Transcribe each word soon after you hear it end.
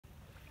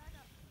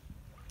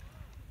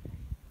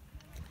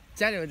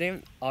Ćao ljudi,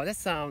 ovdje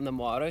sam na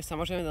moru i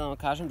samo želim da vam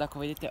kažem da ako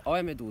vidite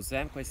ove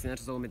meduze, koje se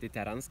inače zovu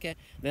mediteranske,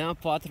 da nema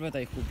potrebe da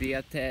ih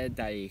ubijate,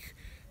 da ih,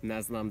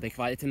 ne znam, da ih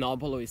vadite na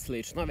obalu i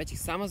slično, već ih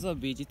samo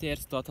zaobiđite jer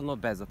su totalno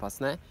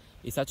bezopasne.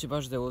 I sad ću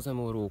baš da je uzmem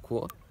u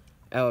ruku.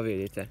 Evo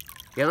vidite,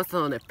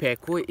 jednostavno ne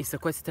peku i sa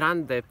koje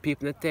strane da je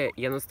pipnete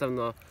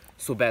jednostavno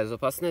su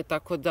bezopasne,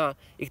 tako da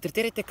ih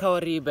tretirajte kao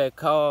ribe,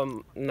 kao,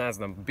 ne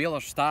znam, bilo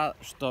šta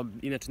što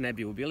inače ne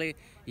bi ubili,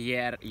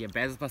 jer je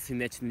bezopasno i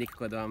neće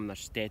nikako da vam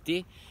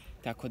našteti,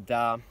 tako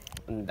da,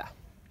 da.